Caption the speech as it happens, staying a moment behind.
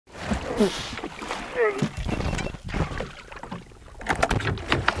Got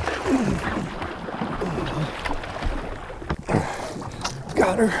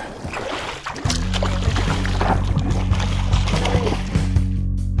her.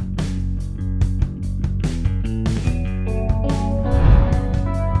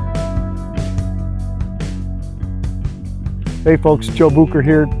 Hey folks, Joe Bucher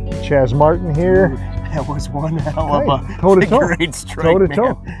here, Chaz Martin here. That was one hell of a figure-8 strike,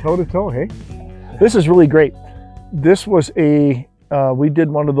 toe to toe, hey? This is really great. This was we did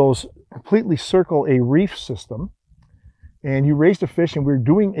one of those completely circle a reef system, and you raised a fish, and we were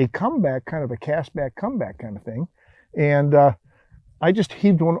doing a comeback, kind of a cast back comeback kind of thing. And I just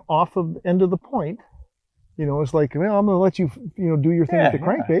heaved one off of the end of the point. You know, it's like, well, I'm gonna let you, do your thing with the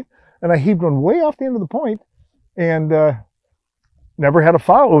crankbait. And I heaved one way off the end of the point, and never had a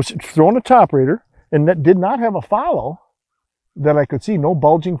follow. It was throwing a top raider, and that did not have a follow that I could see. No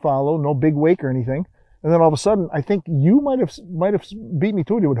bulging follow, no big wake or anything. And then all of a sudden, I think you might have beat me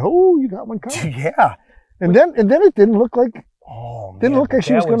to it. You went, oh, you got one coming. Yeah. And then it didn't look like look like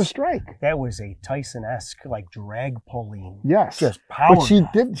she was going to strike. That was a Tyson-esque like drag pulling. Yes. Just power. But she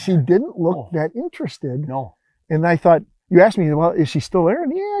didn't look that interested. No. And I thought, you asked me, well, is she still there?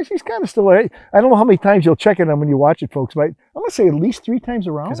 And yeah, she's kind of still there. I don't know how many times you'll check it on when you watch it, folks, but I'm going to say at least 3 times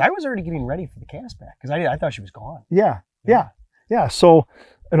around. Because I was already getting ready for the cast back, because I thought she was gone. Yeah. So,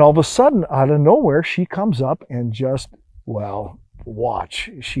 and all of a sudden, out of nowhere, she comes up and just, well, watch,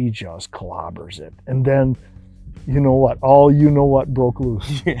 she just clobbers it. And then, you know what broke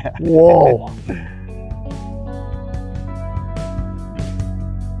loose. Yeah. Whoa.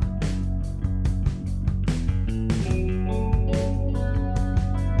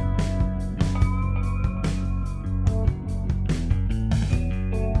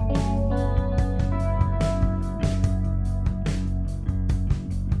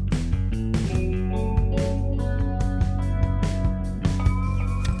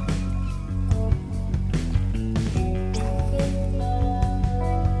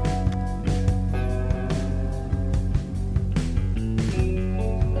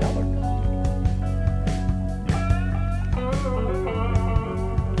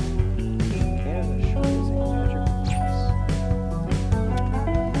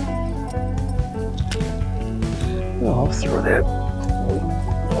 I'll throw that.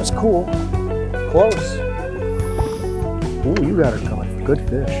 That was cool. Close. Ooh, you got her coming. Good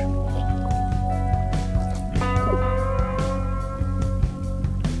fish.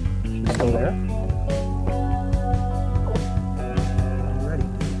 She's still there? I'm ready.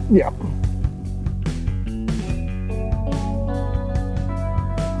 Yeah.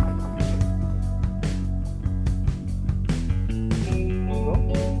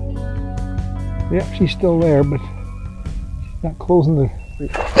 Yeah, she's still there, but she's not closing the...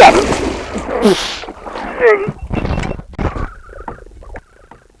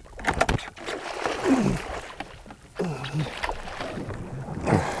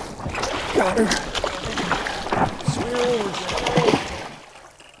 Got her.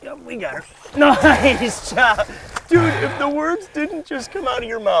 Yep, we got her. Nice job. Dude, if the words didn't just come out of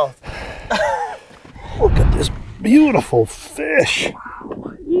your mouth. Look at this beautiful fish.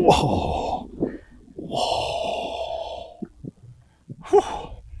 Whoa. Whew.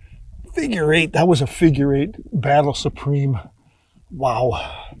 Figure-8. That was a figure-8 battle supreme. Wow.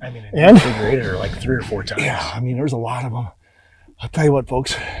 I mean, I figure-8'd her like 3 or 4 times. Yeah, I mean, there's a lot of them. I'll tell you what,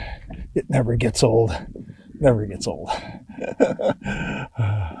 folks, it never gets old. Never gets old.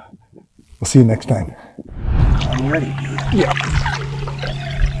 We'll see you next time. I'm ready, dude. Yeah.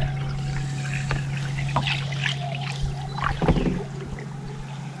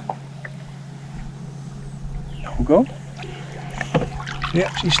 No go? Yeah,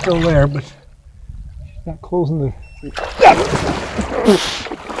 she's still there, but she's not closing the...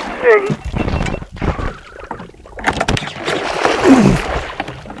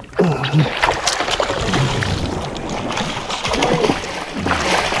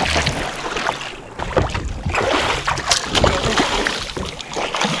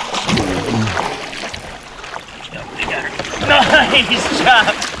 Nice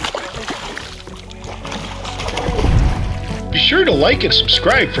job. Be sure to like and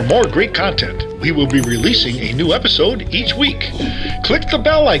subscribe for more great content. We will be releasing a new episode each week. Click the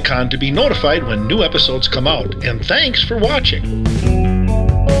bell icon to be notified when new episodes come out. And thanks for watching.